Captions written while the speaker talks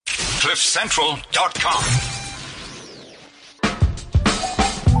CliffCentral.com.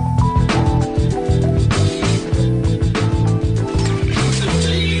 The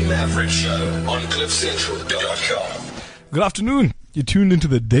Daily Maverick Show on CliffCentral.com. Good afternoon. You're tuned into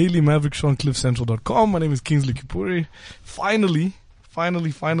the Daily Maverick Show on CliffCentral.com. My name is Kingsley Kipuri. Finally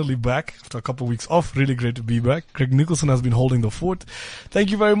back after a couple of weeks off. Really great to be back. Greg Nicholson has been holding the fort.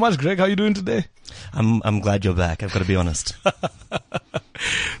 Thank you very much, Greg. How are you doing today? I'm glad you're back. I've got to be honest.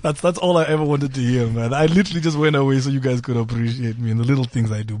 That's all I ever wanted to hear, man. I literally just went away so you guys could appreciate me and the little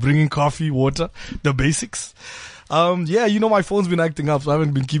things I do. Bringing coffee, water, the basics. Yeah, you know my phone's been acting up, so I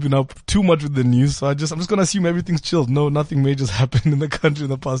haven't been keeping up too much with the news. So I'm just gonna assume everything's chilled. No, nothing major's happened in the country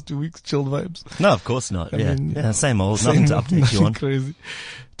in the past 2 weeks. Chilled vibes. No, of course not. Yeah, same old. Nothing to update you on. Crazy.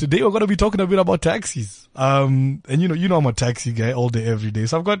 Today we're gonna be talking a bit about taxis. And you know I'm a taxi guy all day, every day.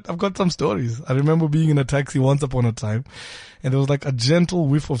 So I've got some stories. I remember being in a taxi once upon a time, and there was like a gentle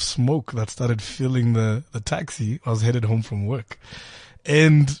whiff of smoke that started filling the taxi. I was headed home from work,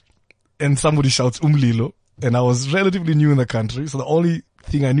 and somebody shouts umlilo. And I was relatively new in the country, so the only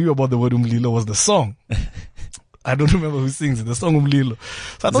thing I knew about the word umlilo was the song. I don't remember who sings it, the song umlilo.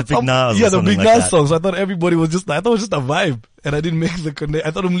 So I thought the Big Nas the Big Nas song. So I thought everybody was I thought it was just a vibe. And I didn't make the connect.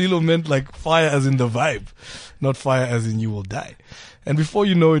 I thought umlilo meant like fire as in the vibe, not fire as in you will die. And before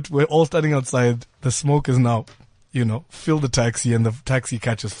you know it, we're all standing outside. The smoke is now, filled the taxi, and the taxi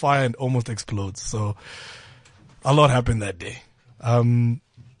catches fire and almost explodes. So a lot happened that day.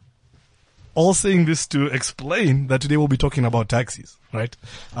 All saying this to explain that today we'll be talking about taxis, right?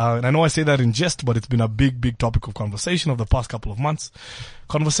 And I know I say that in jest, but it's been a big topic of conversation of the past couple of months.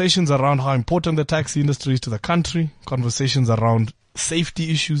 Conversations around how important the taxi industry is to the country. Conversations around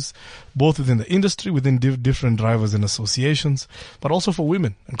safety issues, both within the industry, within different drivers and associations, but also for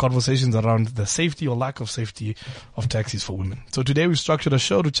women, and conversations around the safety or lack of safety of taxis for women. So today we've structured a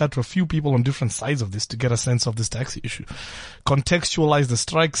show to chat to a few people on different sides of this to get a sense of this taxi issue, contextualize the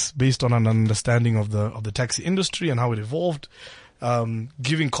strikes based on an understanding of the taxi industry and how it evolved,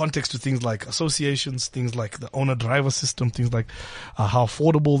 giving context to things like associations, things like the owner-driver system, things like how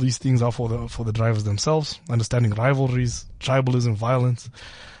affordable these things are for the drivers themselves, understanding rivalries, tribalism, violence,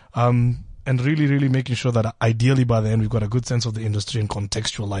 and really making sure that ideally by the end we've got a good sense of the industry and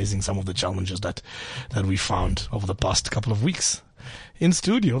contextualizing some of the challenges that we found over the past couple of weeks. In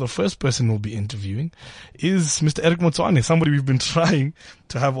studio, the first person we'll be interviewing is Mr. Eric Motswane, somebody we've been trying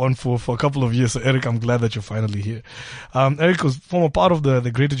to have on for a couple of years. So Eric, I'm glad that you're finally here. Eric was former part of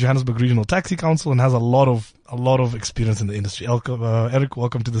the Greater Johannesburg Regional Taxi Council and has a lot of experience in the industry. Eric,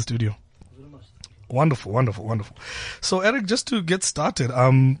 welcome to the studio. Wonderful. So Eric, just to get started, I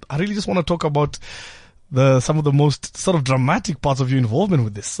really just want to talk about some of the most sort of dramatic parts of your involvement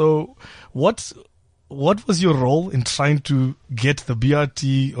with this. So what was your role in trying to get the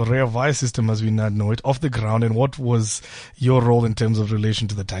BRT or Rea Vaya system, as we now know it, off the ground, and what was your role in terms of relation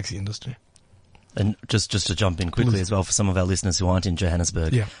to the taxi industry? And just to jump in quickly as well for some of our listeners who aren't in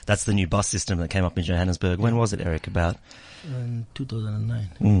Johannesburg, that's the new bus system that came up in Johannesburg. When was it, Eric? About? In 2009.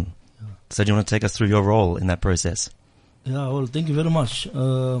 Yeah. So do you want to take us through your role in that process? Yeah, well, thank you very much.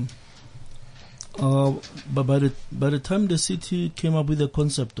 But by the time the city came up with the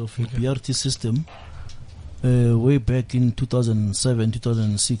concept of a BRT system, way back in 2007,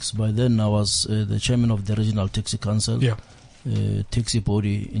 2006, by then I was the chairman of the Regional Taxi Council, taxi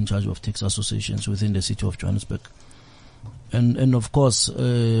body in charge of taxi associations within the city of Johannesburg. And of course,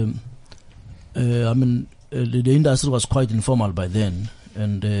 the industry was quite informal by then,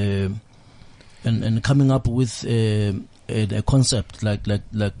 and coming up with a concept like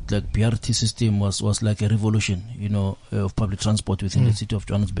BRT system was like a revolution, of public transport within the city of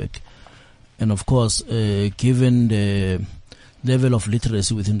Johannesburg. And of course, given the level of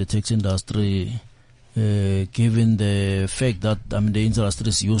literacy within the taxi industry, given the fact that the industry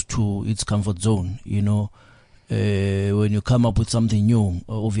is used to its comfort zone, when you come up with something new,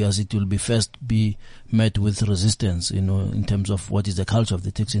 obviously it will be met with resistance, in terms of what is the culture of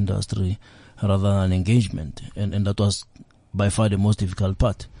the taxi industry rather than engagement. And that was by far the most difficult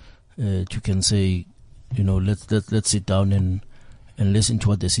part. You can say, let's sit down and listen to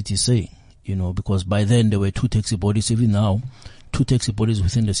what the city is saying. Because by then there were two taxi bodies, even now, two taxi bodies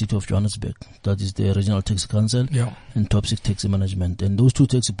within the city of Johannesburg. That is the Regional Taxi Council and Top 6 Taxi Management. And those two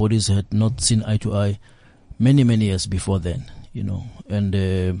taxi bodies had not seen eye to eye many years before then,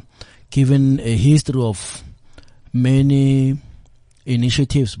 And given a history of many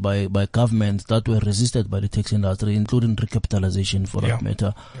initiatives by governments that were resisted by the taxi industry, including recapitalization for that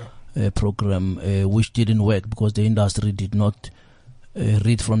matter, program, which didn't work because the industry did not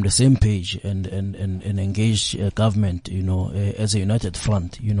read from the same page and engage government, as a united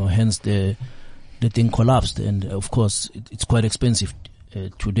front, hence the thing collapsed. And of course, it's quite expensive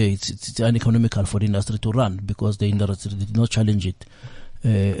today. It's uneconomical for the industry to run because the industry did not challenge it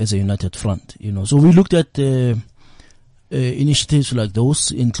as a united front, So we looked at initiatives like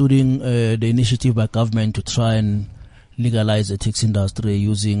those, including the initiative by government to try and legalize the taxi industry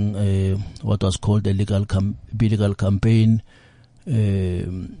using what was called the Be Legal campaign,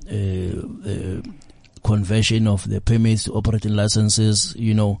 conversion of the permits to operating licenses,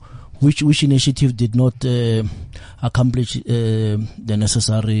 which initiative did not accomplish the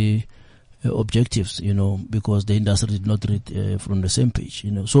necessary objectives, because the industry did not read from the same page,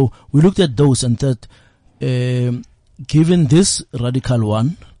 So we looked at those and thought, given this radical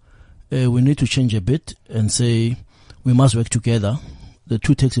one, we need to change a bit and say we must work together. The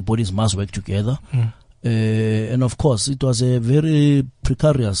two taxi bodies must work together. And of course, it was a very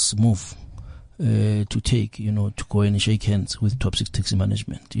precarious move to take, to go and shake hands with Top 6 Taxi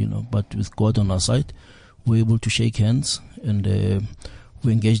Management, But with God on our side, we're able to shake hands and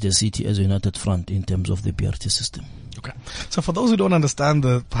we engage the city as a united front in terms of the BRT system. Okay. So for those who don't understand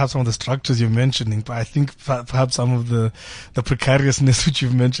perhaps some of the structures you're mentioning, but I think perhaps some of the precariousness which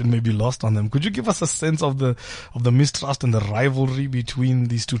you've mentioned may be lost on them. Could you give us a sense of the mistrust and the rivalry between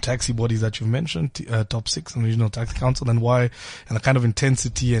these two taxi bodies that you've mentioned, Top 6 and Regional Taxi Council, and why, and the kind of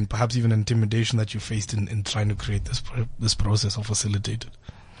intensity and perhaps even intimidation that you faced in trying to create this process or facilitate it?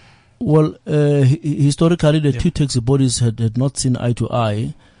 Well, historically, the two taxi bodies had not seen eye to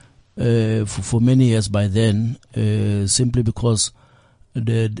eye for many years by then, simply because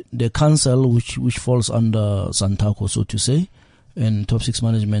the council, which falls under Santaco, so to say, and Top 6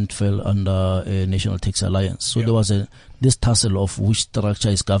 Management fell under National Taxi Alliance. So there was this tussle of which structure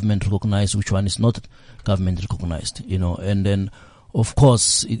is government recognized, which one is not government recognized, And then, of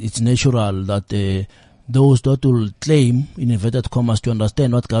course, it's natural that those that will claim, in inverted commas, to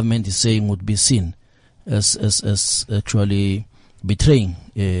understand what government is saying would be seen as actually betraying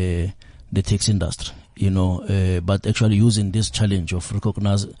the taxi industry, but actually using this challenge of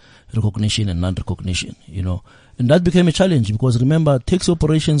recognition and non-recognition, And that became a challenge because, remember, taxi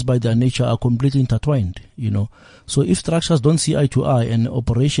operations by their nature are completely intertwined, So if structures don't see eye to eye and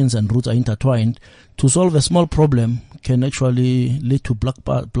operations and routes are intertwined, to solve a small problem can actually lead to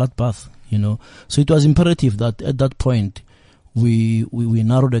bloodbath, So it was imperative that at that point, we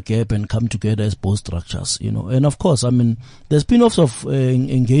narrow the gap and come together as both structures, And of course, the spin-offs of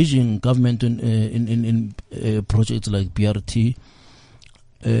engaging government in projects like BRT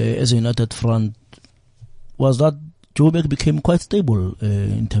as a united front was that Joburg became quite stable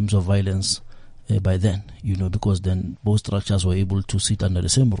in terms of violence by then, because then both structures were able to sit under the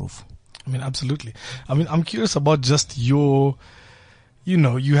same roof. Absolutely. I'm curious about just your...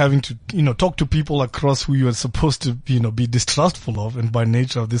 you having to, talk to people across who you are supposed to, be distrustful of. And by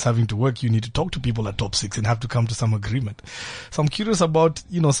nature of this having to work, you need to talk to people at Top 6 and have to come to some agreement. So I'm curious about,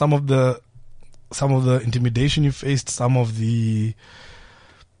 some of the intimidation you faced, some of the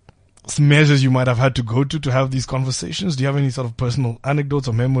measures you might have had to go to have these conversations. Do you have any sort of personal anecdotes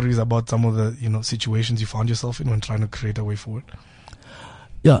or memories about some of the, situations you found yourself in when trying to create a way forward?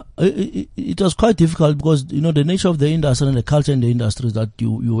 Yeah, it was quite difficult because, the nature of the industry and the culture in the industry is that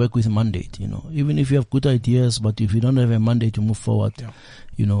you work with a mandate, even if you have good ideas, but if you don't have a mandate to move forward,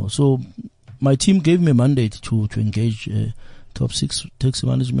 So my team gave me a mandate to engage Top 6 Taxi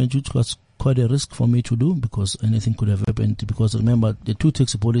Management, which was quite a risk for me to do because anything could have happened. Because remember, the two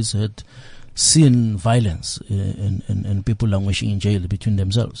taxi police had seen violence and people languishing in jail between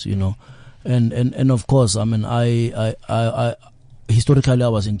themselves, And of course, I historically, I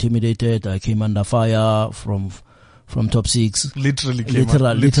was intimidated. I came under fire from Top 6. Literally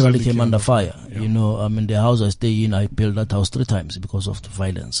came under fire. Yeah. The house I stay in, I built that house 3 times because of the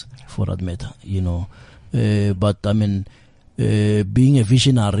violence, for that matter. But being a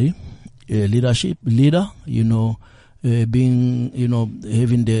visionary, leader, being,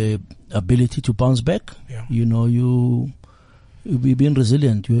 having the ability to bounce back. Yeah. You being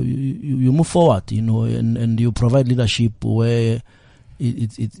resilient. You move forward. And you provide leadership where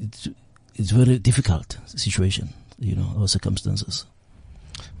it's very difficult situation, or circumstances.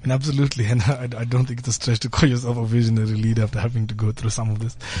 Absolutely, and I don't think it's a stretch to call yourself a visionary leader after having to go through some of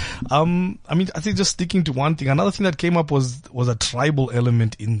this. I think just sticking to one thing, another thing that came up was a tribal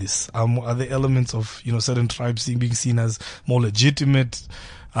element in this. Are there elements of, certain tribes being seen as more legitimate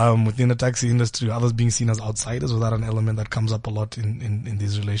within the taxi industry, others being seen as outsiders? Was that an element that comes up a lot in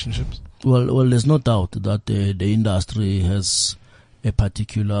these relationships? Well, there's no doubt that the industry has a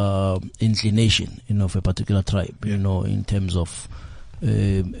particular inclination, of a particular tribe, in terms of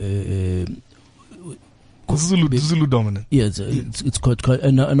Zulu dominant. Yes, it's quite,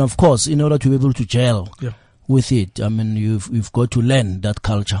 and of course, in order to be able to gel with it, I mean, you've got to learn that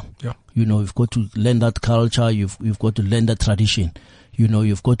culture. Yeah. You know, you've got to learn that culture. You've got to learn that tradition. You know,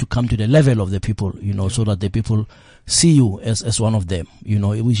 you've got to come to the level of the people. You know, so that the people see you as one of them. You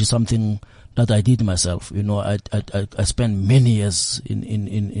know, which is something that I did myself. You know, I spent many years in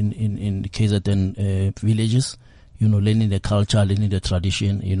KZN villages. You know, learning the culture, learning the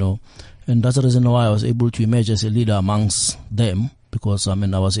tradition. You know. And that's the reason why I was able to emerge as a leader amongst them, because, I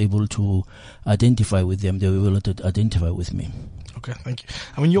mean, I was able to identify with them. They were able to identify with me. Okay, thank you.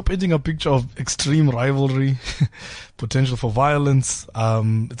 I mean, you're painting a picture of extreme rivalry, potential for violence. It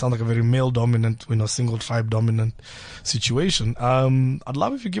sounds like a very male-dominant, single tribe-dominant situation. I'd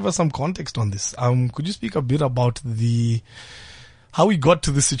love if you give us some context on this. Could you speak a bit about how we got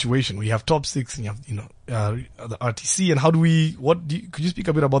to this situation? We have Top 6 and you have, the RTC, and could you speak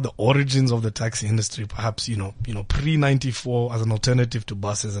a bit about the origins of the taxi industry, perhaps, pre-94 as an alternative to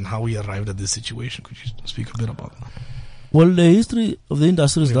buses, and how we arrived at this situation? Could you speak a bit about that? Well, the history of the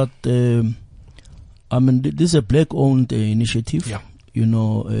industry is that, I mean, this is a black-owned initiative. Yeah. You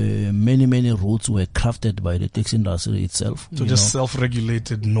know, many routes were crafted by the taxi industry itself. So just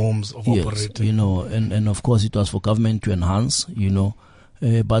self-regulated norms of operating. You know, and of course it was for government to enhance, you know.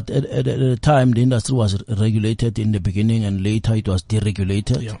 But at the time, the industry was regulated in the beginning, and later it was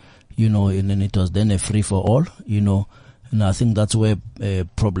deregulated, you know, and then it was then a free-for-all, you know. And I think that's where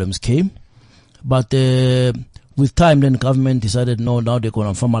problems came. But with time, then government decided, no, now they're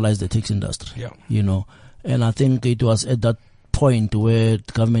going to formalize the taxi industry, you know. And I think it was at that point where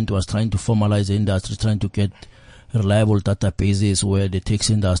the government was trying to formalize the industry, trying to get reliable databases where the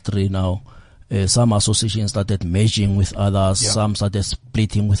taxi industry now, some associations started merging with others, some started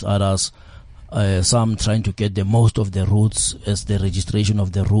splitting with others, some trying to get the most of the routes as the registration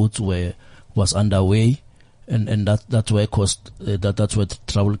of the routes was underway, and that's where that's where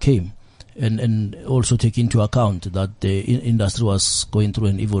trouble came. And also take into account that the industry was going through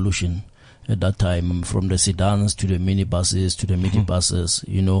an evolution at that time, from the sedans to the minibuses to the minibuses,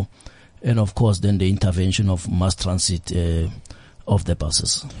 you know, and of course then the intervention of mass transit of the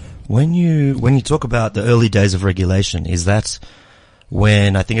buses. When you talk about the early days of regulation, is that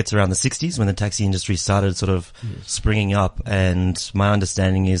when, I think it's around the 60s, when the taxi industry started sort of springing up? And my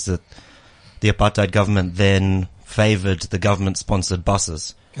understanding is that the apartheid government then favoured the government-sponsored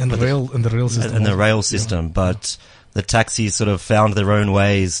buses and the rail system. And the rail system, but the taxis sort of found their own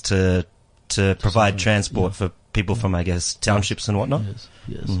ways to provide transport for people from, I guess, townships and whatnot.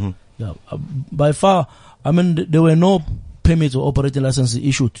 Yes. Mm-hmm. Yeah. By far, I mean, there were no permits or operating licenses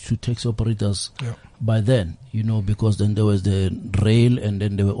issued to taxi operators by then, you know, because then there was the rail, and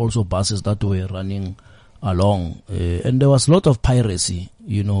then there were also buses that were running along, and there was a lot of piracy,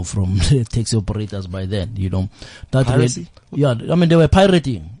 you know, from the taxi operators by then, you know. That piracy? I mean, they were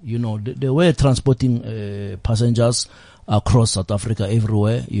pirating, you know, they were transporting passengers across South Africa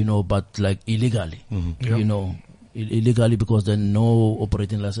everywhere, you know, but like illegally, you know, illegally, because then no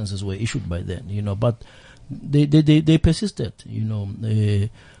operating licenses were issued by then, you know, but they persisted, you know,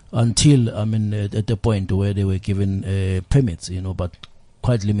 until, I mean, at the point where they were given permits, you know, but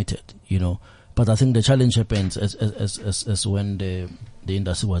quite limited, you know. But I think the challenge happens as when the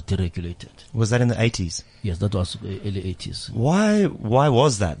industry was deregulated. Was that in the 80s? Yes, that was early 80s. Why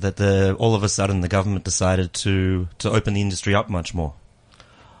was that all of a sudden the government decided to open the industry up much more?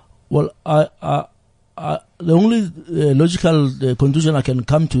 Well, the only logical conclusion I can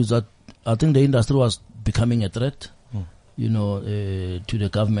come to is that I think the industry was becoming a threat, you know, to the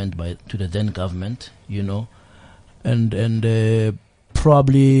government, to the then government, you know, and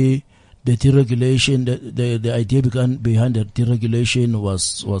probably the deregulation, the idea behind the deregulation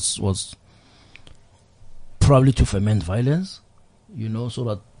was probably to ferment violence, you know, so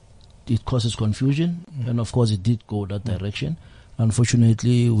that it causes confusion. And of course it did go that direction.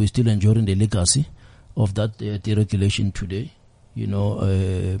 Unfortunately, we're still enjoying the legacy of that deregulation today. You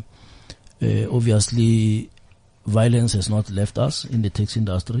know, obviously violence has not left us in the taxi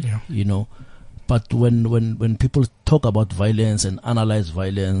industry, you know, but when people talk about violence and analyze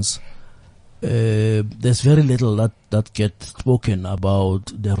violence, there's very little that gets spoken about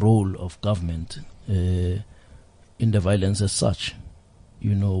the role of government in the violence as such.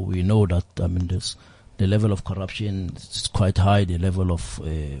 You know, we know that, I mean, the level of corruption is quite high, the level of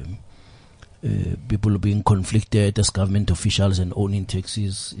people being conflicted as government officials and owning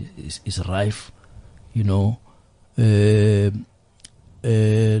taxis is rife, you know. The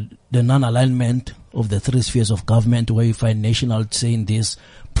non-alignment of the three spheres of government, where you find national saying this,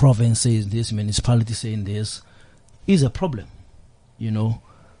 province saying this, municipality saying this, is a problem, you know.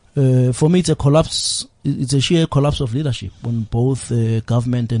 For me, it's a collapse. It's a sheer collapse of leadership on both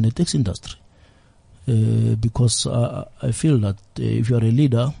government and the taxi industry. Because I feel that if you are a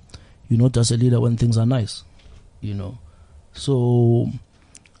leader, you're not just a leader when things are nice, you know. So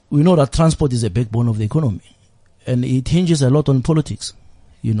we know that transport is a backbone of the economy, and it hinges a lot on politics.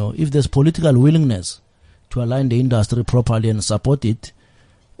 You know, if there's political willingness to align the industry properly and support it,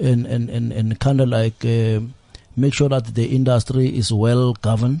 and kind of like make sure that the industry is well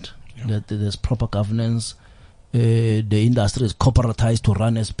governed, that there's proper governance, the industry is corporatized to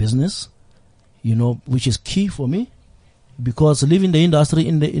run as business, you know, which is key for me, because leaving the industry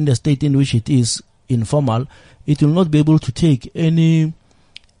in the state in which it is informal, it will not be able to take any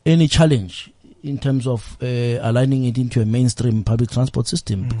challenge in terms of aligning it into a mainstream public transport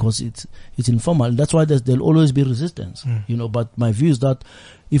system, because it's informal. That's why there'll always be resistance, you know. But my view is that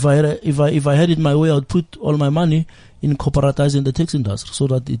if I had it my way, I would put all my money in corporatizing the taxi industry so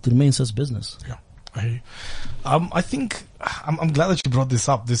that it remains as business. Yeah. I think I'm glad that you brought this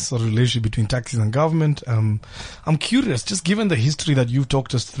up, this sort of relationship between taxis and government. I'm curious, just given the history that you've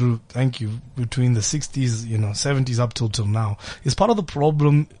talked us through, thank you, between the 60s, you know, 70s up till now, is part of the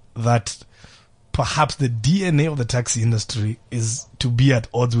problem that perhaps the DNA of the taxi industry is to be at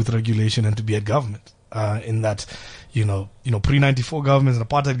odds with regulation and to be at government. In that, you know, pre-94 governments and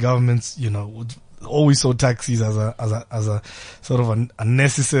apartheid governments, you know, would always saw taxis as a sort of a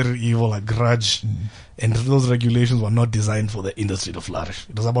necessary evil, a grudge, and those regulations were not designed for the industry to flourish.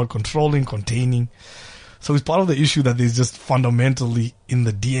 It was about controlling, containing. So it's part of the issue that there's just fundamentally in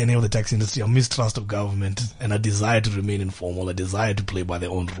the DNA of the taxi industry a mistrust of government and a desire to remain informal, a desire to play by their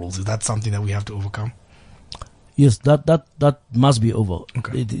own rules. Is that something that we have to overcome? Yes, that must be over.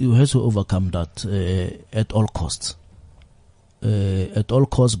 Okay. It has to overcome that at all costs. At all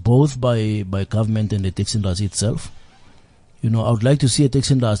costs, both by government and the taxi industry itself. You know, I would like to see a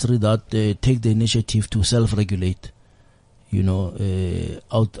taxi industry that take the initiative to self-regulate. You know,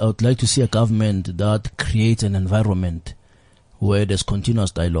 I would like to see a government that creates an environment where there's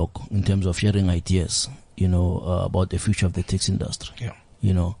continuous dialogue in terms of sharing ideas, you know, about the future of the taxi industry. Yeah.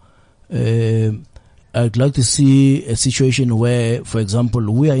 You know, I'd like to see a situation where, for example,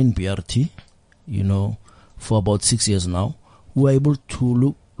 we are in BRT, you know, for about 6 years now. We're able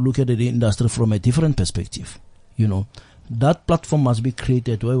to look at the industry from a different perspective. You know, that platform must be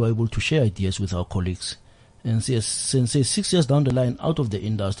created where we're able to share ideas with our colleagues and say 6 years down the line out of the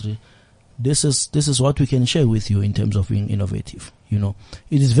industry, this is what we can share with you in terms of being innovative. You know,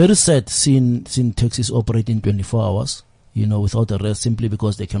 it is very sad seeing taxis operating 24 hours, you know, without a rest simply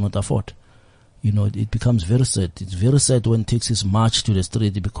because they cannot afford. You know, it becomes very sad. It's very sad when taxis march to the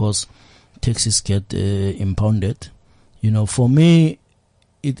street because taxis get impounded. You know, for me,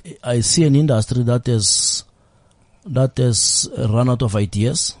 I see an industry that has run out of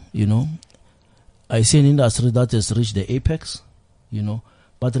ideas. You know, I see an industry that has reached the apex. You know,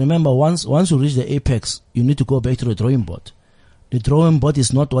 but remember, once you reach the apex, you need to go back to the drawing board. The drawing board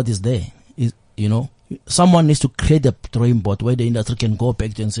is not what is there. You know, someone needs to create a drawing board where the industry can go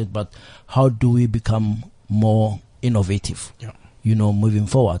back to and say, but how do we become more innovative? Yeah. You know, moving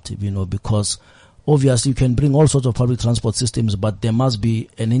forward. You know, because obviously, you can bring all sorts of public transport systems, but there must be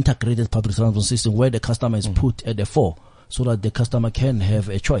an integrated public transport system where the customer is put at the fore so that the customer can have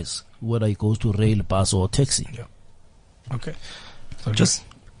a choice, whether it goes to rail, bus, or taxi. Yeah. Okay.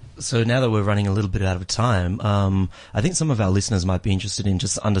 So now that we're running a little bit out of time, I think some of our listeners might be interested in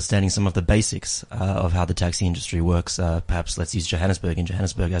just understanding some of the basics of how the taxi industry works. Perhaps let's use Johannesburg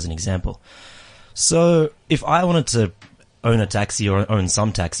as an example. So if I wanted to own a taxi or own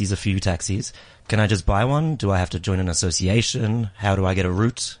some taxis, a few taxis, can I just buy one? Do I have to join an association? How do I get a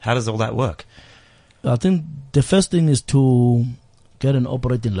route? How does all that work? I think the first thing is to get an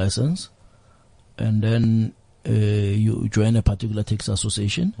operating license, and then you join a particular taxi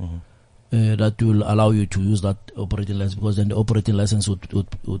association that will allow you to use that operating license, because then the operating license would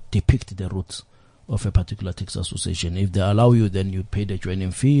depict the routes of a particular taxi association. If they allow you, then you pay the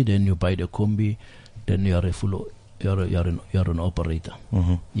joining fee, then you buy the combi, then you are an operator.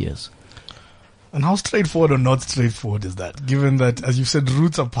 Yes. And how straightforward or not straightforward is that? Given that, as you said,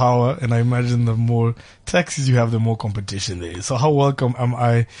 routes are power, and I imagine the more taxis you have, the more competition there is. So how welcome am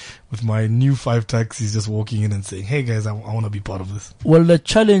I with my new 5 taxis just walking in and saying, hey guys, I want to be part of this? Well, the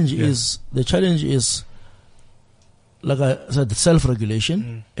challenge is, like I said,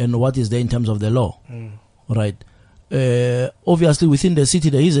 self-regulation and what is there in terms of the law, right? Obviously, within the city,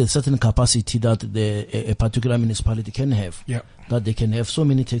 there is a certain capacity that a particular municipality can have. Yeah. That they can have so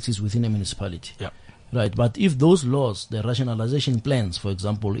many taxis within a municipality. Yeah. Right. But if those laws, the rationalization plans, for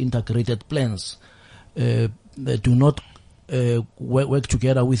example, integrated plans, they do not work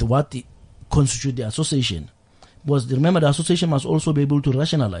together with what constitute the association. Because remember, the association must also be able to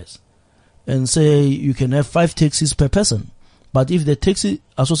rationalize and say you can have 5 taxis per person. But if the taxi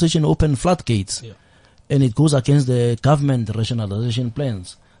association open floodgates and it goes against the government rationalization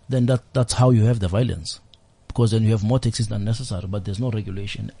plans, then that's how you have the violence. Because then you have more taxis than necessary, but there's no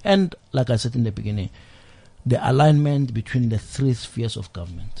regulation. And like I said in the beginning, the alignment between the 3 spheres of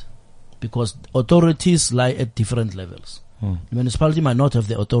government. Because authorities lie at different levels. The municipality might not have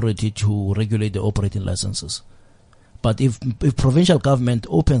the authority to regulate the operating licenses. But if provincial government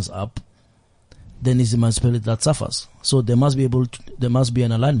opens up, then it's the municipality that suffers. So there must be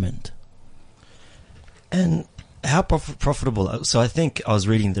an alignment. And how profitable? So I think I was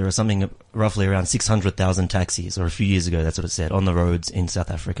reading there was something roughly around 600,000 taxis, or a few years ago, that's what it said, on the roads in South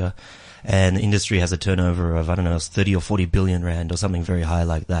Africa. And the industry has a turnover of, I don't know, 30 or 40 billion rand or something very high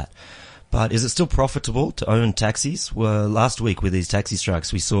like that. But is it still profitable to own taxis? Well, last week with these taxi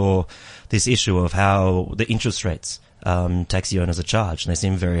strikes, we saw this issue of how the interest rates taxi owners are charged, and they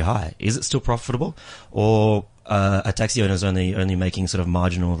seem very high. Is it still profitable, or are taxi owners only making sort of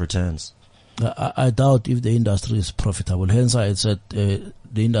marginal returns? I doubt if the industry is profitable. Hence, I said the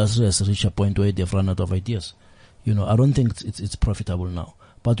industry has reached a point where they've run out of ideas. I don't think it's profitable now.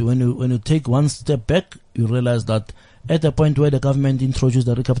 But when you take one step back, you realize that at the point where the government introduced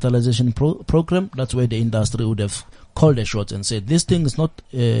the recapitalization program, that's where the industry would have called the shots and said, this thing is not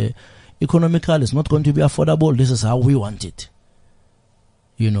economical, it's not going to be affordable, this is how we want it.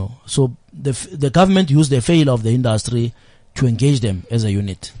 So the government used the failure of the industry to engage them as a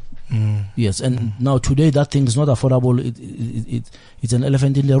unit. Yes, and now today that thing is not affordable. It's an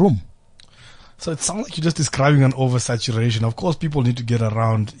elephant in the room. So it sounds like you're just describing an oversaturation. Of course, people need to get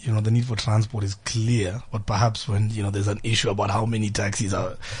around, the need for transport is clear, but perhaps when, there's an issue about how many taxis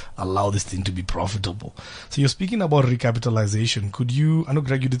allow this thing to be profitable. So you're speaking about recapitalization. I know,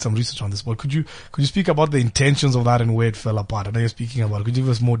 Greg, you did some research on this, but could you speak about the intentions of that and where it fell apart? I know you're speaking about, could you give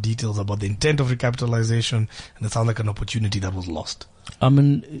us more details about the intent of recapitalization? And it sounds like an opportunity that was lost. I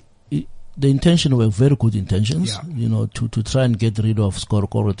mean, the intention were very good intentions, to try and get rid of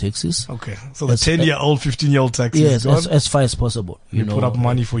Skoro taxis. Okay. So the 10-year-old, 15-year-old taxis. Yes, as far as possible. You put up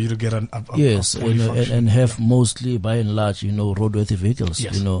money for you to get and have mostly, by and large, roadworthy vehicles,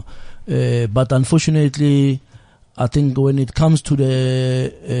 yes. But unfortunately, I think when it comes to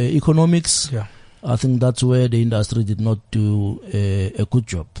the economics, I think that's where the industry did not do a good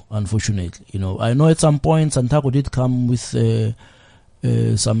job, unfortunately. I know at some point Santaco did come with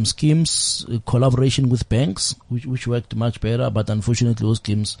some schemes, collaboration with banks, which worked much better, but unfortunately those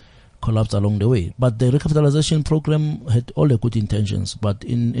schemes collapsed along the way. But the recapitalization program had all the good intentions, but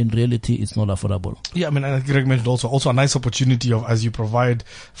in reality it's not affordable. Yeah, I mean, and Greg mentioned also a nice opportunity of, as you provide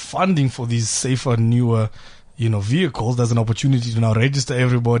funding for these safer, newer, vehicles, there's an opportunity to now register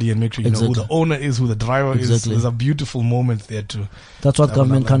everybody and make sure you know who the owner is, who the driver is. There's a beautiful moment there too. That's what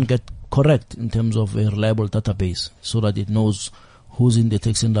government can get correct in terms of a reliable database, so that it knows who's in the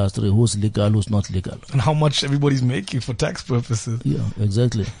taxi industry, who's legal, who's not legal. And how much everybody's making for tax purposes. Yeah,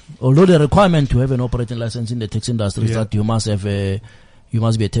 exactly. Although the requirement to have an operating license in the taxi industry is that you must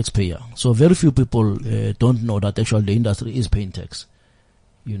be a taxpayer. So very few people don't know that actually the industry is paying tax.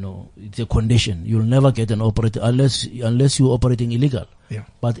 It's a condition. You'll never get an operator unless you're operating illegal. Yeah.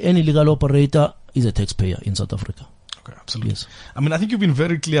 But any legal operator is a taxpayer in South Africa. Okay, absolutely. Yes. I mean, I think you've been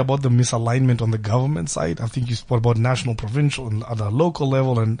very clear about the misalignment on the government side. I think you spoke about national, provincial, and at a local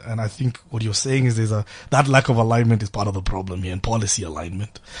level, and I think what you're saying is that lack of alignment is part of the problem here, and policy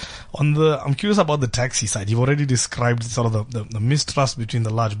alignment. I'm curious about the taxi side. You've already described sort of the mistrust between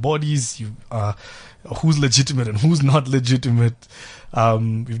the large bodies. Who's legitimate and who's not legitimate.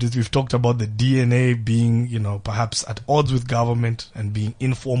 We've talked about the DNA being, perhaps at odds with government and being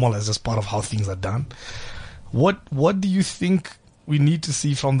informal as just part of how things are done. What do you think we need to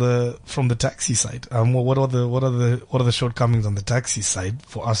see from the taxi side? What are the shortcomings on the taxi side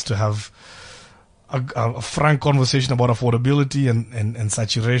for us to have a frank conversation about affordability and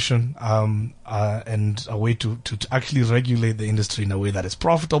saturation, and a way to actually regulate the industry in a way that is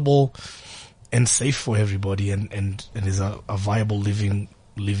profitable and safe for everybody and is a viable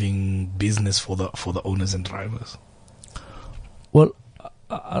living business for the owners and drivers? Well,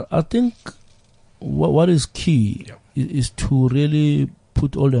 I think what is key is to really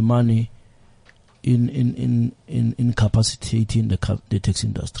put all the money in capacitating the taxi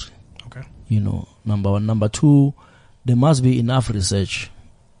industry. Okay. Number one. Number two, there must be enough research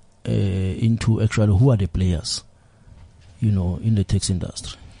into actually who are the players, in the taxi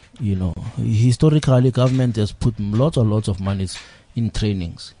industry. Historically, government has put lots of money in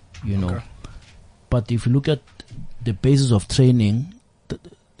trainings, Okay. But if you look at the basis of training,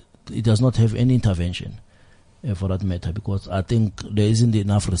 it does not have any intervention for that matter, because I think there isn't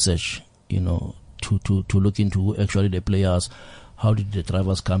enough research, to look into actually the players. How did the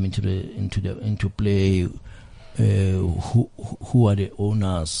drivers come into play? Who are the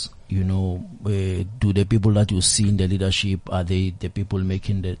owners? Do the people that you see in the leadership, are they the people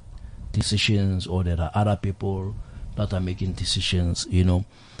making the decisions, or there are other people that are making decisions? And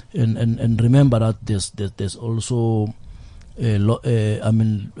remember that there's also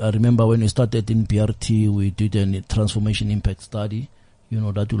I remember when we started in PRT, we did a transformation impact study,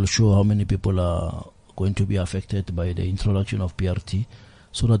 that will show how many people are going to be affected by the introduction of PRT,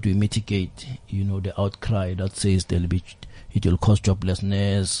 so that we mitigate, the outcry that says it will cause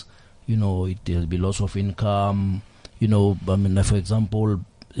joblessness, it will be loss of income, for example,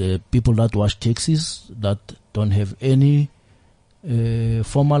 people that wash taxis that don't have any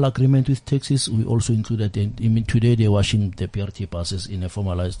formal agreement with taxis, we also included. Today they're washing the PRT passes in a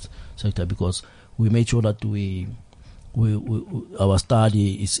formalized sector, because we made sure that we our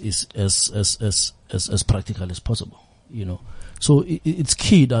study is as practical as possible. So it's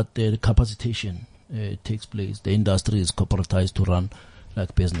key that the capacitation takes place. The industry is corporatized to run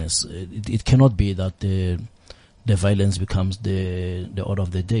like business. It cannot be that the violence becomes the order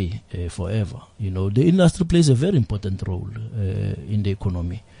of the day forever. The industry plays a very important role in the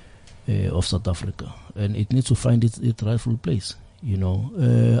economy of South Africa, and it needs to find its rightful place.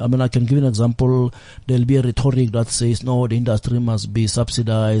 I can give an example. There'll be a rhetoric that says, no, the industry must be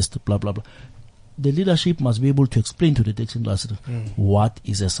subsidized, blah, blah, blah. The leadership must be able to explain to the taxi industry what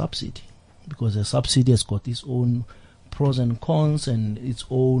is a subsidy, because a subsidy has got its own pros and cons and its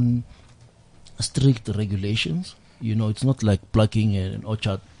own strict regulations. It's not like plucking an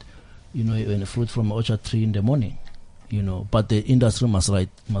orchard, a fruit from an orchard tree in the morning. But the industry must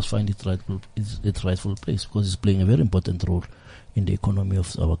find its rightful place, because it's playing a very important role in the economy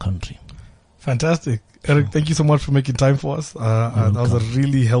of our country. Fantastic. Eric, thank you so much for making time for us. That was a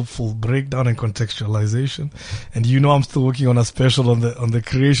really helpful breakdown and contextualization. And I'm still working on a special on the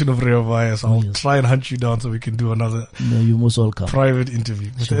creation of Rea Vaya, so I'll try and hunt you down so we can do another you're most welcome. Private interview.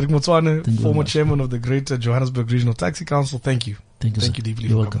 Mr. Eric Motswane, former chairman of the Greater Johannesburg Regional Taxi Council, thank you. Thank you deeply.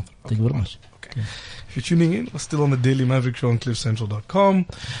 You're welcome. Thank you very much. Okay. If you're tuning in, we're still on the Daily Maverick Show on CliffCentral.com.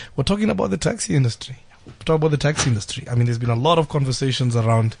 We're talking about the taxi industry. There's been a lot of conversations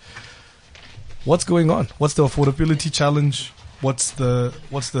around what's going on. What's the affordability challenge? What's the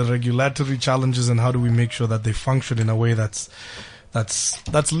regulatory challenges, and how do we make sure that they function in a way that's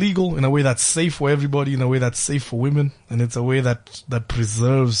legal, in a way that's safe for everybody, in a way that's safe for women, and it's a way that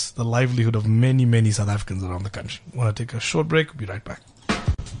preserves the livelihood of many, many South Africans around the country. I want to take a short break. We'll be right back.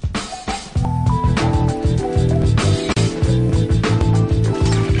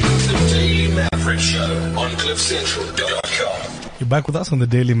 Maverick Show on CliffCentral.com. You're back with us on the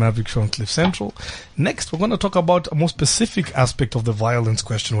Daily Maverick Show on Cliff Central. Next, we're going to talk about a more specific aspect of the violence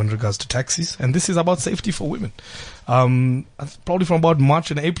question when regards to taxis, and this is about safety for women. Probably from about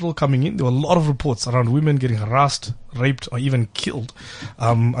March and April coming in, there were a lot of reports around women getting harassed, raped, or even killed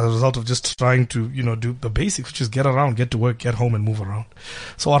as a result of just trying to, do the basics, which is get around, get to work, get home, and move around.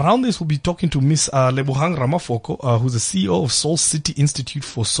 So around this, we'll be talking to Miss Lebohang Ramafoko, who's the CEO of Soul City Institute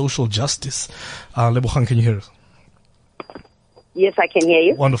for Social Justice. Lebohang, can you hear us? Yes, I can hear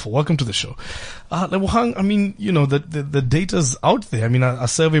you. Wonderful. Welcome to the show. Lebohang, the data's out there. A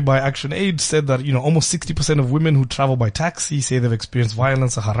survey by ActionAid said that, almost 60% of women who travel by taxi say they've experienced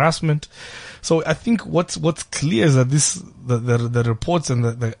violence or harassment. So I think what's clear is that the reports and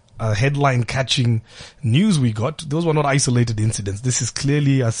the headline catching news we got, those were not isolated incidents. This is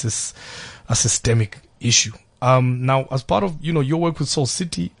clearly a systemic issue. Now, as part of, your work with Soul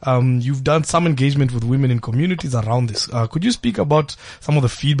City, you've done some engagement with women in communities around this. Could you speak about some of the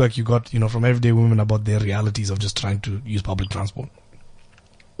feedback you got, from everyday women about their realities of just trying to use public transport?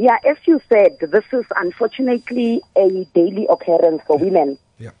 Yeah, as you said, this is unfortunately a daily occurrence for women.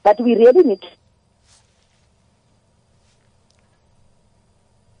 Yeah. But we really need...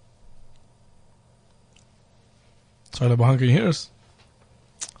 Sorry, Lebohang, can you hear us?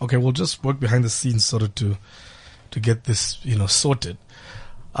 Okay, we'll just work behind the scenes sort of to get this, sorted.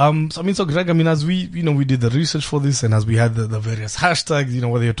 So Greg, as we did the research for this, and as we had the various hashtags,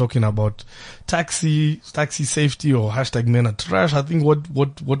 whether you're talking about taxi safety or hashtag men are trash, I think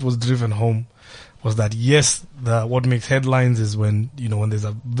what was driven home was that, yes, what makes headlines is when there's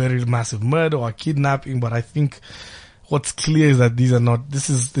a very massive murder or a kidnapping, but I think what's clear is that this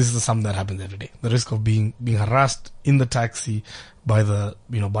is something that happens every day. The risk of being harassed in the taxi by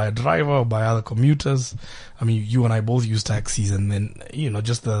by a driver or by other commuters. I mean, you and I both use taxis, and then,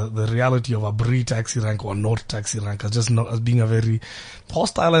 just the reality of a Bree taxi rank or not taxi rank as being a very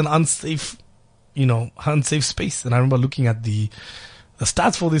hostile and unsafe space. And I remember looking at the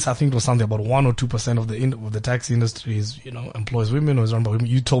stats for this. I think it was something about 1 or 2% of the taxi industry is, employs women or is run by women.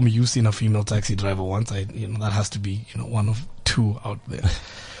 You told me you've seen a female taxi driver once. That has to be, one of two out there.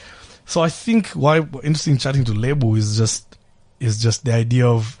 So I think why interesting chatting to Lebo is just the idea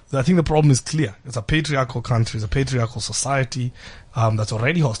of, I think the problem is clear. It's a patriarchal country, it's a patriarchal society that's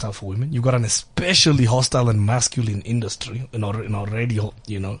already hostile for women. You've got an especially hostile and masculine industry in a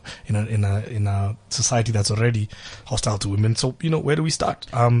society that's already hostile to women. So, where do we start?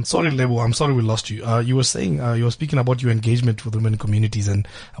 Sorry, Lebo, I'm sorry we lost you. You were saying, you were speaking about your engagement with women communities and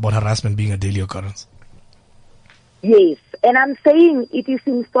about harassment being a daily occurrence. Yes, and I'm saying it is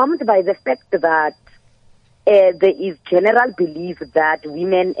informed by the fact that there is general belief that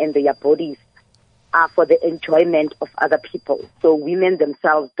women and their bodies are for the enjoyment of other people. So women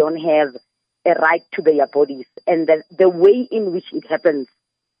themselves don't have a right to their bodies. And the way in which it happens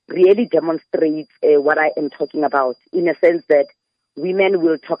really demonstrates what I am talking about, in a sense that women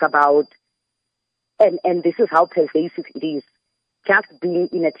will talk about, and this is how pervasive it is, just being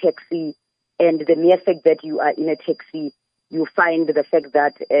in a taxi, and the mere fact that you are in a taxi, you find the fact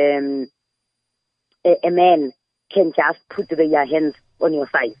that a man can just put their hands on your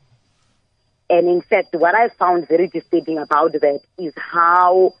thighs. And in fact, what I found very disturbing about that is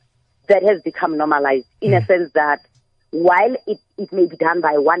how that has become normalized, in a sense that while it may be done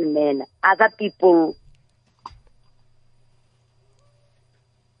by one man, other people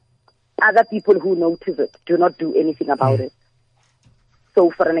who notice it do not do anything about it. So,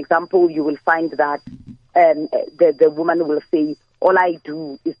 for an example, you will find that the woman will say, all I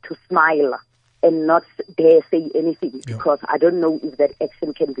do is to smile and not dare say anything, because I don't know if that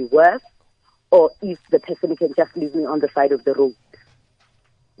action can be worse or if the person can just leave me on the side of the road.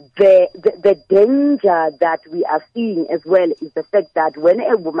 The danger that we are seeing as well is the fact that when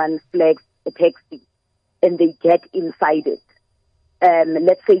a woman flags a taxi and they get inside it,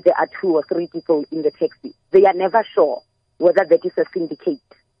 let's say there are 2 or 3 people in the taxi, they are never sure whether that is a syndicate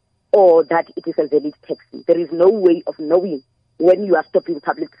or that it is a valid taxi. There is no way of knowing when you are stopping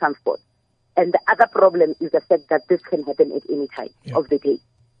public transport. And the other problem is the fact that this can happen at any time of the day.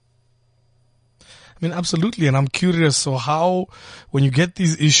 I mean, absolutely. And I'm curious, so how, when you get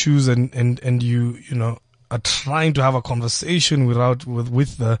these issues and you are trying to have a conversation with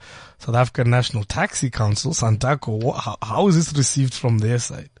the South African National Taxi Council, SANTACO, how is this received from their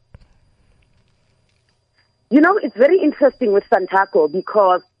side? It's very interesting with SANTACO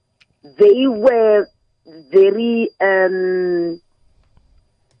because they were very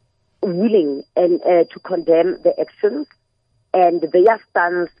willing and to condemn the actions, and their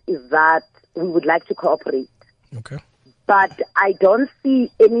stance is that we would like to cooperate. Okay. But I don't see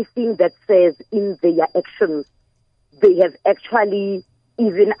anything that says in their actions they have actually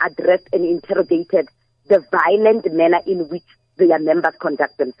even addressed and interrogated the violent manner in which their members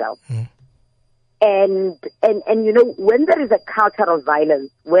conduct themselves. And when there is a culture of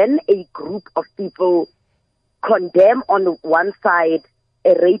violence, when a group of people condemn on one side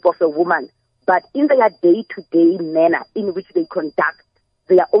a rape of a woman, but in their day-to-day manner in which they conduct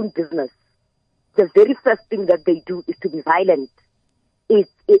their own business, the very first thing that they do is to be violent.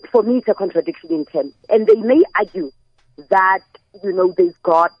 For me, it's a contradiction in terms. And they may argue that, they've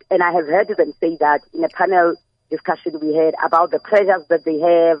got, and I have heard them say that in a panel discussion we had about the pressures that they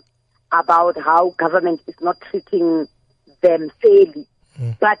have, about how government is not treating them fairly.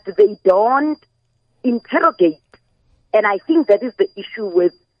 But they don't interrogate. And I think that is the issue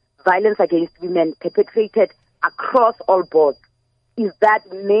with violence against women perpetrated across all boards, is that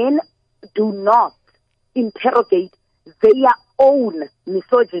men do not interrogate their own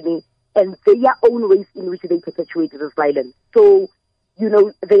misogyny and their own ways in which they perpetuate this violence. So,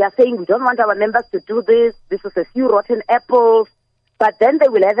 they are saying, we don't want our members to do this. This is a few rotten apples. But then they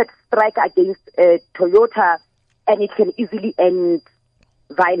will have a strike against Toyota, and it can easily end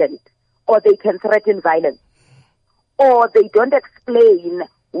violence, or they can threaten violence, or they don't explain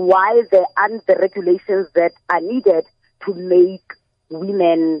why there aren't the regulations that are needed to make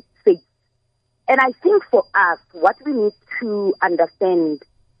women safe. And I think for us, what we need to understand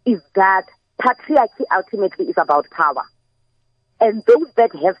is that patriarchy ultimately is about power. And those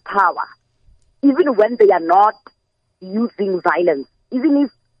that have power, even when they are not using violence, even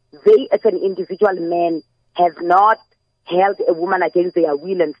if they as an individual man have not held a woman against their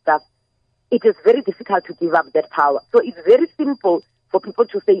will and stuff, it is very difficult to give up that power. So it's very simple for people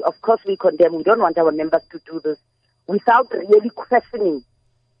to say, of course we condemn, we don't want our members to do this, without really questioning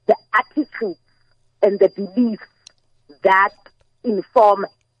the attitudes and the beliefs that inform,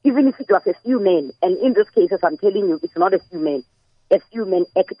 even if it was a few men, and in this case, as I'm telling you, it's not a few men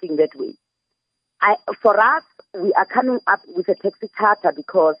acting that way. For us, we are coming up with a taxi charter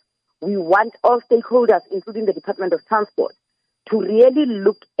because we want all stakeholders, including the Department of Transport, to really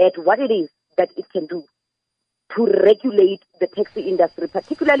look at what it is that it can do to regulate the taxi industry,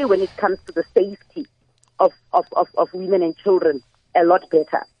 particularly when it comes to the safety of women and children, a lot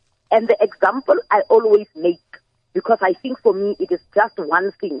better. And the example I always make, because I think for me it is just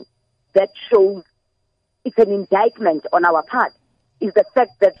one thing that shows it's an indictment on our part, is the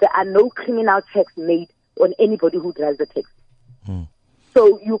fact that there are no criminal checks made on anybody who drives the taxi.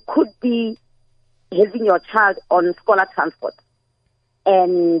 So you could be having your child on scholar transport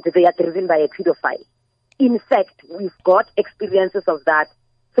and they are driven by a pedophile. In fact, we've got experiences of that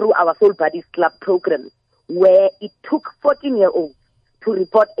through our Soul Buddies Club program, where it took 14-year-olds to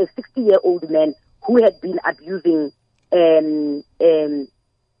report a 60-year-old man who had been abusing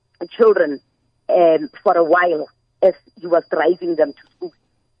children for a while as he was driving them to school.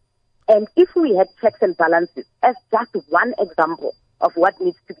 And if we had checks and balances, as just one example of what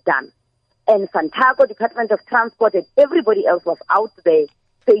needs to be done, and Santago, Department of Transport, and everybody else was out there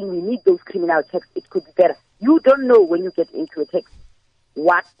saying we need those criminal checks, it could be better. You don't know when you get into a taxi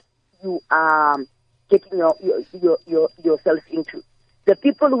what you are getting yourself into. The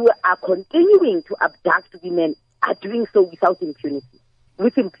people who are continuing to abduct women are doing so without impunity.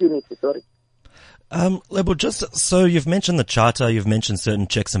 With impunity, sorry. Lebo, just so you've mentioned the charter, you've mentioned certain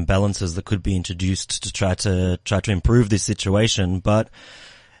checks and balances that could be introduced to try to improve this situation, but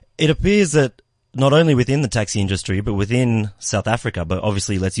it appears that not only within the taxi industry, but within South Africa, but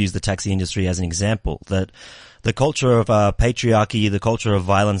obviously let's use the taxi industry as an example, that the culture of patriarchy, the culture of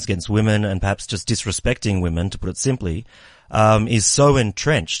violence against women, and perhaps just disrespecting women, to put it simply, is so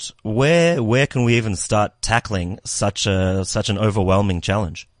entrenched. Where can we even start tackling such an overwhelming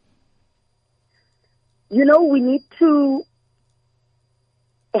challenge? You know, we need to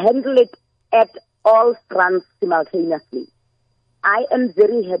handle it at all fronts simultaneously. I am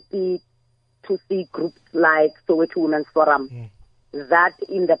very happy to see groups like Soweto Women's Forum that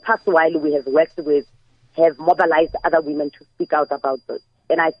in the past while we have worked with have mobilized other women to speak out about this.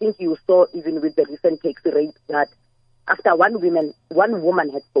 And I think you saw even with the recent taxi rape that after one woman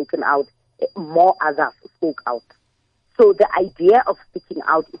had spoken out, more others spoke out. So the idea of speaking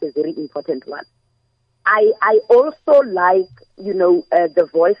out is a very important one. I also like, the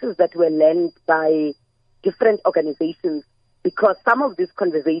voices that were lent by different organizations, because some of these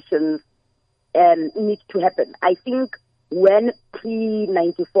conversations need to happen. I think when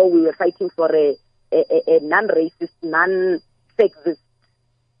pre-94 we were fighting for a non-racist, non-sexist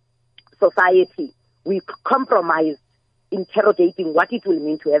society, we compromised interrogating what it will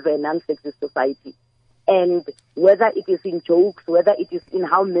mean to have a non-sexist society. And whether it is in jokes, whether it is in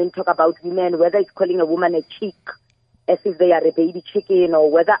how men talk about women, whether it's calling a woman a chick as if they are a baby chicken, or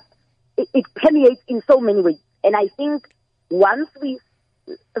whether it permeates in so many ways. And I think once we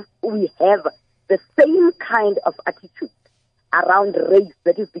have the same kind of attitude around race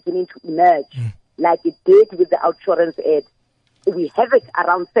that is beginning to emerge, like it did with the Outsurance Act, we have it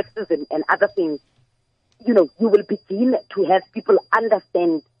around sexism and other things, you will begin to have people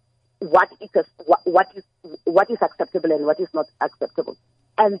understand what is acceptable and what is not acceptable.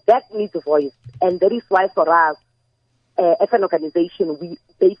 And that needs a voice. And that is why for us, as an organization, we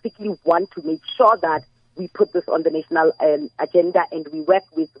basically want to make sure that we put this on the national agenda, and we work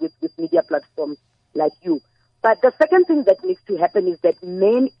with media platforms like you. But the second thing that needs to happen is that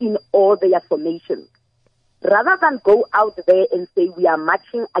men in all their formations, rather than go out there and say we are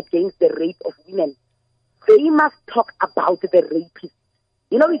marching against the rape of women, they must talk about the rapists.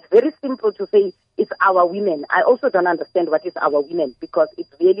 It's very simple to say it's our women. I also don't understand what is our women, because it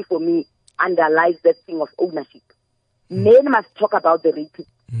really, for me, underlies that thing of ownership. Men must talk about the rapists.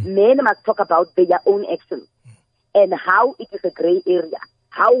 Men must talk about their own actions and how it is a gray area.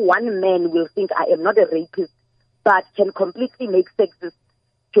 How one man will think, I am not a rapist, but can completely make sexist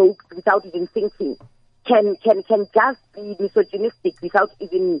jokes without even thinking. Can just be misogynistic without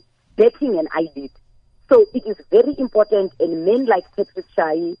even betting an eyelid. So it is very important, and men like Patrick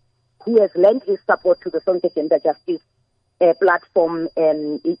Shai, who has lent his support to the Sonke Gender Justice platform,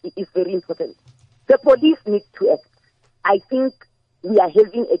 is very important. The police need to act. I think we are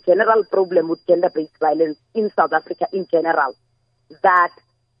having a general problem with gender-based violence in South Africa in general, that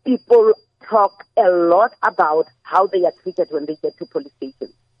people talk a lot about how they are treated when they get to police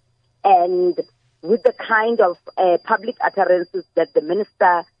stations. And with the kind of public utterances that the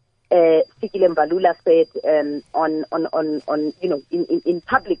Minister Fikile Mbalula said on in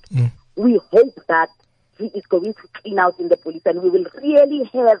public, we hope that he is going to clean out in the police, and we will really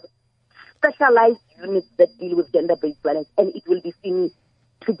have specialized units that deal with gender-based violence, and it will be seen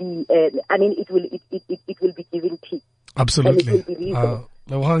to be. It will be given teeth. Absolutely. And it will be reasonable.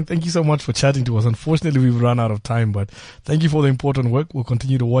 Lebogang, thank you so much for chatting to us. Unfortunately, we've run out of time, but thank you for the important work. We'll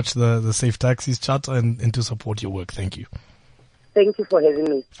continue to watch the Safe Taxis charter and to support your work. Thank you. Thank you for having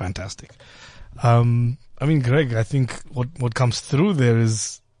me. Fantastic. Greg, I think what comes through there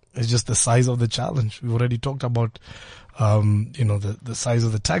is just the size of the challenge. We've already talked about, the size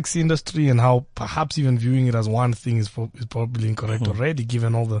of the taxi industry and how perhaps even viewing it as one thing is probably incorrect already,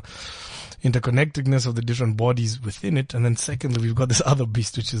 given all the interconnectedness of the different bodies within it. And then secondly, we've got this other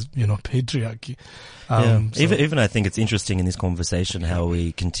beast, which is, patriarchy. Even I think it's interesting in this conversation how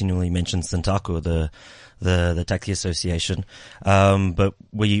we continually mention SANTACO, the taxi association. But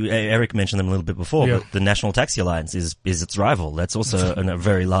Eric mentioned them a little bit before, but the National Taxi Alliance is its rival. That's also a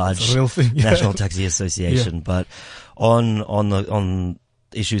very large real thing, national taxi association. Yeah. But on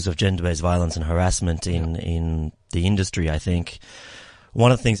issues of gender-based violence and harassment in the industry, I think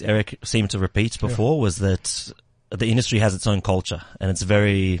one of the things Eric seemed to repeat before was that the industry has its own culture, and it's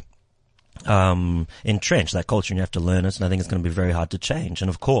very entrenched, that culture, and you have to learn it, and I think it's going to be very hard to change. And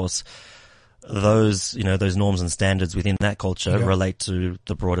of course, those norms and standards within that culture relate to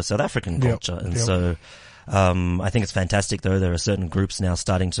the broader South African culture. And so I think it's fantastic, though, there are certain groups now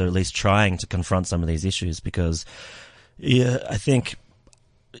starting to at least trying to confront some of these issues, because I think,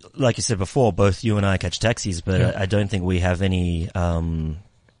 like you said before, both you and I catch taxis, but I don't think we have any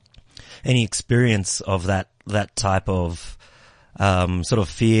experience of that type of sort of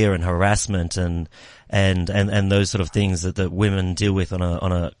fear and harassment and those sort of things that women deal with on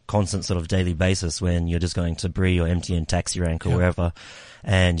a constant sort of daily basis when you're just going to Bree or MTN taxi rank or wherever,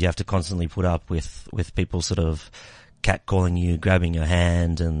 and you have to constantly put up with people sort of catcalling you, grabbing your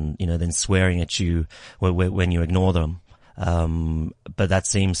hand, and then swearing at you when you ignore them. But that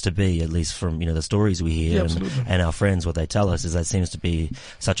seems to be, at least from, the stories we hear and our friends, what they tell us is that seems to be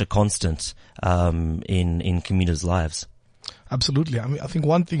such a constant, in commuters' lives. Absolutely. I think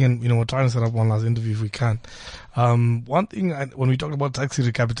one thing, and, we're trying to set up one last interview if we can. One thing, when we talk about taxi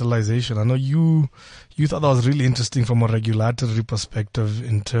recapitalization, I know you thought that was really interesting from a regulatory perspective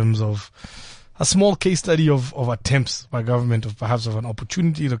in terms of a small case study of attempts by government of perhaps of an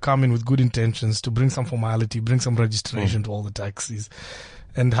opportunity to come in with good intentions to bring some formality, bring some registration to all the taxis,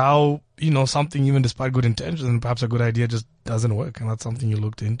 and how, something even despite good intentions and perhaps a good idea just doesn't work. And that's something you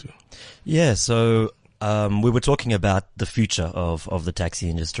looked into. Yeah. So, we were talking about the future of the taxi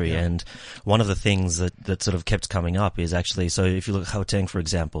industry, and one of the things that sort of kept coming up is actually, so if you look at Gauteng, for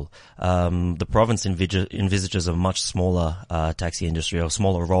example, the province envisages a much smaller taxi industry, or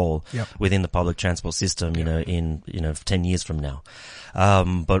smaller role within the public transport system, in 10 years from now.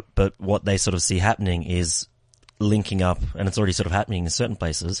 But what they sort of see happening is linking up, and it's already sort of happening in certain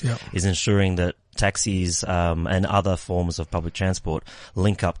places, is ensuring that taxis and other forms of public transport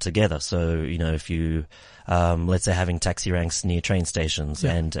link up together. So, if you let's say having taxi ranks near train stations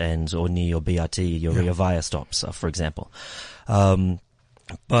and or near your BRT, your Rio Via stops, for example.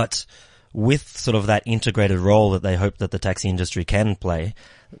 But with sort of that integrated role that they hope that the taxi industry can play,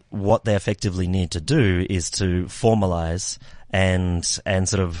 what they effectively need to do is to formalize and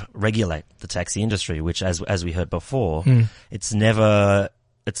sort of regulate the taxi industry, which, as we heard before, it's never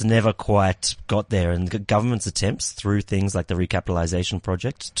quite got there. And the government's attempts through things like the recapitalization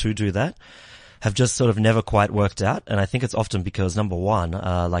project to do that have just sort of never quite worked out. And I think it's often because, number one,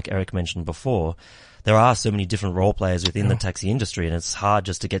 like Eric mentioned before, there are so many different role players within the taxi industry, and it's hard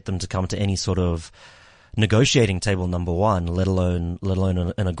just to get them to come to any sort of negotiating table, number one, let alone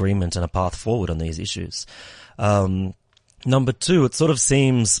an agreement and a path forward on these issues. Number two, it sort of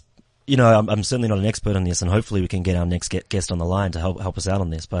seems, I'm certainly not an expert on this, and hopefully we can get our next guest on the line to help us out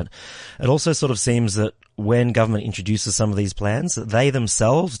on this, but it also sort of seems that when government introduces some of these plans, they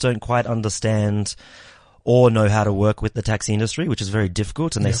themselves don't quite understand or know how to work with the taxi industry, which is very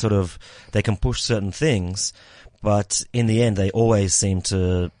difficult, and they can push certain things, but in the end they always seem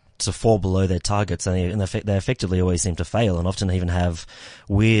to fall below their targets, and they effectively always seem to fail, and often even have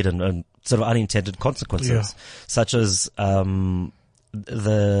weird and sort of unintended consequences, such as the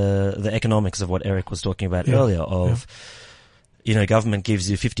economics of what Eric was talking about earlier of, government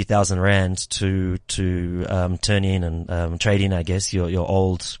gives you 50,000 rand to turn in and trade in, I guess, your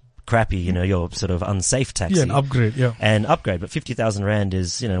old crappy, your sort of unsafe taxi. Yeah, an upgrade, yeah. And upgrade. But 50,000 Rand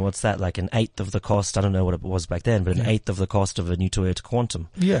is, what's that, like an eighth of the cost? I don't know what it was back then, but an eighth of the cost of a new Toyota Quantum.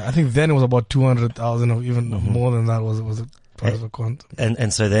 Yeah, I think then it was about 200,000 or even more than that was a price of a Quantum.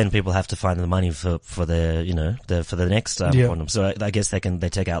 And so then people have to find the money for their, for the next Quantum. So I guess they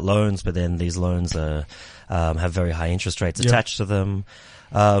take out loans, but then these loans have very high interest rates attached to them.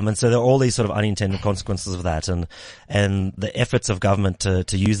 And so there are all these sort of unintended consequences of that, and the efforts of government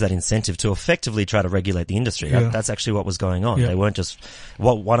to use that incentive to effectively try to regulate the industry. That's actually what was going on. They weren't just,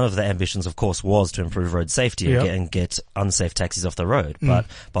 one of the ambitions, of course, was to improve road safety and get unsafe taxis off the road. But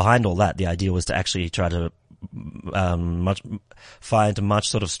behind all that, the idea was to actually try to find much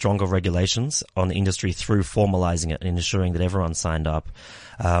sort of stronger regulations on the industry through formalizing it and ensuring that everyone signed up.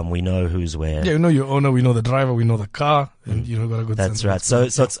 We know who's where. Yeah, we know your owner, we know the driver, we know the car, and got a good sense. That's right.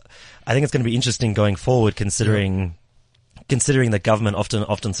 So I think it's going to be interesting going forward, considering that government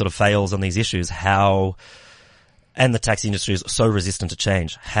often sort of fails on these issues, and the taxi industry is so resistant to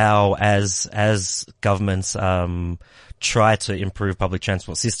change. How, as governments try to improve public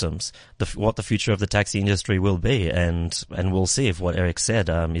transport systems, what the future of the taxi industry will be, and we'll see if what Eric said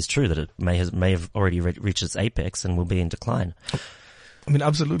is true, that it may have already reached its apex and will be in decline. I mean,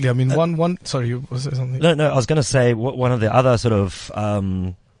 absolutely. I mean, sorry, you were saying something? No, I was going to say one of the other sort of,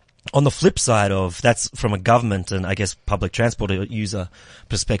 on the flip side of that's from a government and I guess public transport user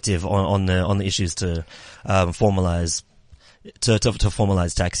perspective on the issues to formalize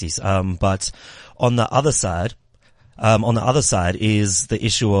taxis. But on the other side is the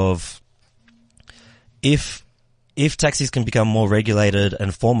issue of if taxis can become more regulated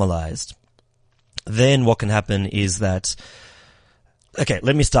and formalized, then what can happen is that. Okay,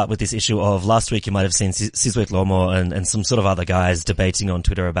 let me start with this issue of last week you might have seen Sizwe Lomo and some sort of other guys debating on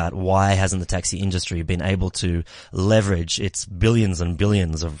Twitter about why hasn't the taxi industry been able to leverage its billions and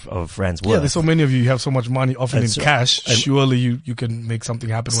billions of rands worth. Yeah, there's so many of you have so much money often in cash. Surely you can make something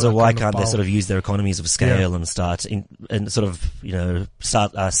happen. So why can't they sort of use their economies of scale and start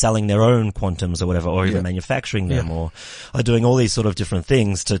selling their own Quantums or whatever, or even manufacturing them or doing all these sort of different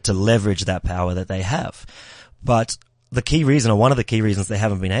things to leverage that power that they have. But the key reason, or one of the key reasons they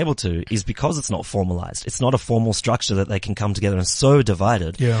haven't been able to, is because it's not formalized. It's not a formal structure that they can come together and so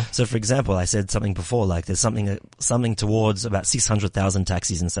divided. Yeah. So for example, I said something before, like there's something towards about 600,000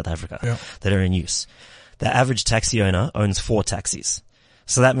 taxis in South Africa that are in use. The average taxi owner owns 4 taxis.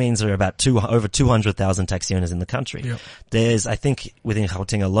 So that means there are about over 200,000 taxi owners in the country. Yep. There's, I think, within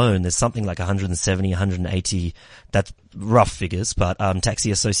Gauteng alone, there's something like 170, 180, that's rough figures, but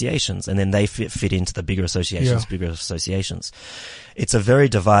taxi associations, and then they fit into the bigger associations. It's a very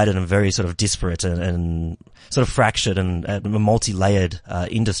divided and very sort of disparate and sort of fractured and multi-layered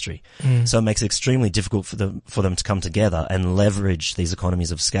industry. So it makes it extremely difficult for them to come together and leverage these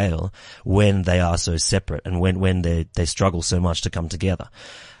economies of scale when they are so separate and when they struggle so much to come together.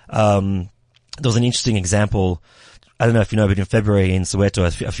 There was an interesting example. I don't know if you know, but in February in Soweto,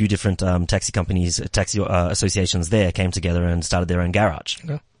 a few different taxi companies, taxi associations there came together and started their own garage.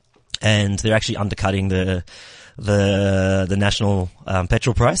 Yeah. And they're actually undercutting the national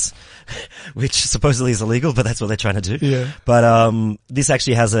petrol price, which supposedly is illegal, but that's what they're trying to do. Yeah. But this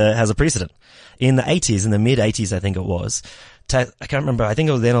actually has a precedent. In the mid 80s, I think it was. I can't remember. I think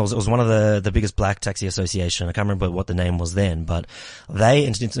it was one of the biggest black taxi association. I can't remember what the name was then, but they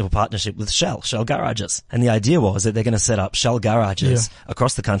entered into a partnership with Shell garages. And the idea was that they're going to set up Shell garages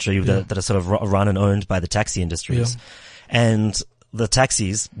across the country that are sort of run and owned by the taxi industries. Yeah. And the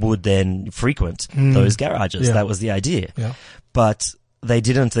taxis would then frequent those garages. Yeah. That was the idea. Yeah. But they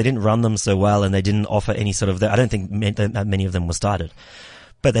didn't run them so well, and they didn't offer any sort of, I don't think many of them were started.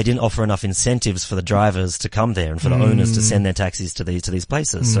 But they didn't offer enough incentives for the drivers to come there and for the owners to send their taxis to these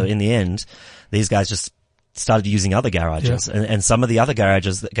places. So in the end, these guys just started using other garages, and some of the other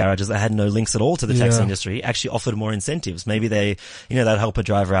garages that had no links at all to the taxi industry actually offered more incentives. Maybe they'd help a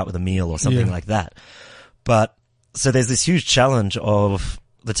driver out with a meal or something like that. But so there's this huge challenge of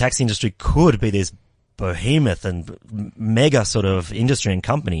the taxi industry could be this behemoth and mega sort of industry and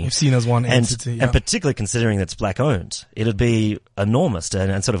company. You've seen as one entity. And particularly considering that it's black owned, it'd be enormous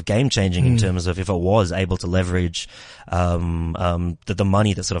and sort of game changing in terms of if it was able to leverage, the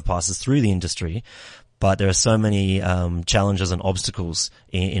money that sort of passes through the industry. But there are so many, challenges and obstacles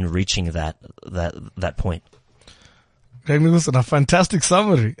in reaching that point. Greg Nicholson, a fantastic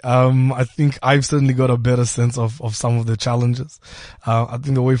summary. I think I've certainly got a better sense of some of the challenges. I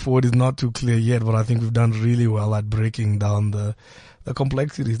think the way forward is not too clear yet, but I think we've done really well at breaking down the the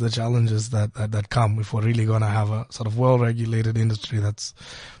complexities, the challenges that come if we're really going to have a sort of well-regulated industry that's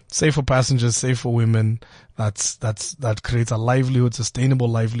safe for passengers, safe for women, that creates a livelihood, sustainable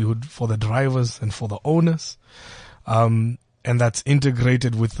livelihood for the drivers and for the owners. And that's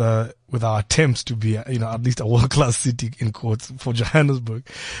integrated with our attempts to be, at least a world-class city in quotes for Johannesburg,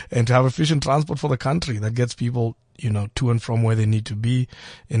 and to have efficient transport for the country that gets people, to and from where they need to be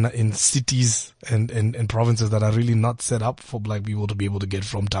in cities and provinces that are really not set up for black people to be able to get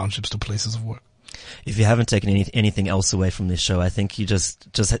from townships to places of work. If you haven't taken anything else away from this show, I think you just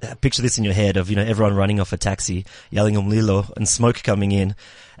picture this in your head of, everyone running off a taxi, yelling umlilo and smoke coming in,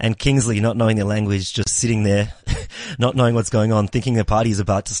 and Kingsley not knowing the language, just sitting there, not knowing what's going on, thinking the party is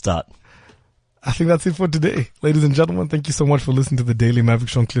about to start. I think that's it for today. Ladies and gentlemen, thank you so much for listening to the Daily Maverick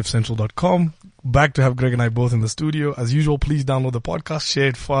Show on CliffCentral.com. Back to have Greg and I both in the studio. As usual, please download the podcast, share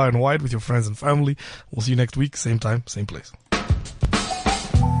it far and wide with your friends and family. We'll see you next week, same time, same place.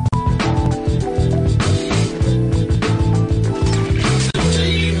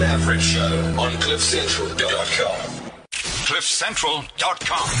 Maverick Show on CliffCentral.com.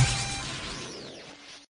 CliffCentral.com.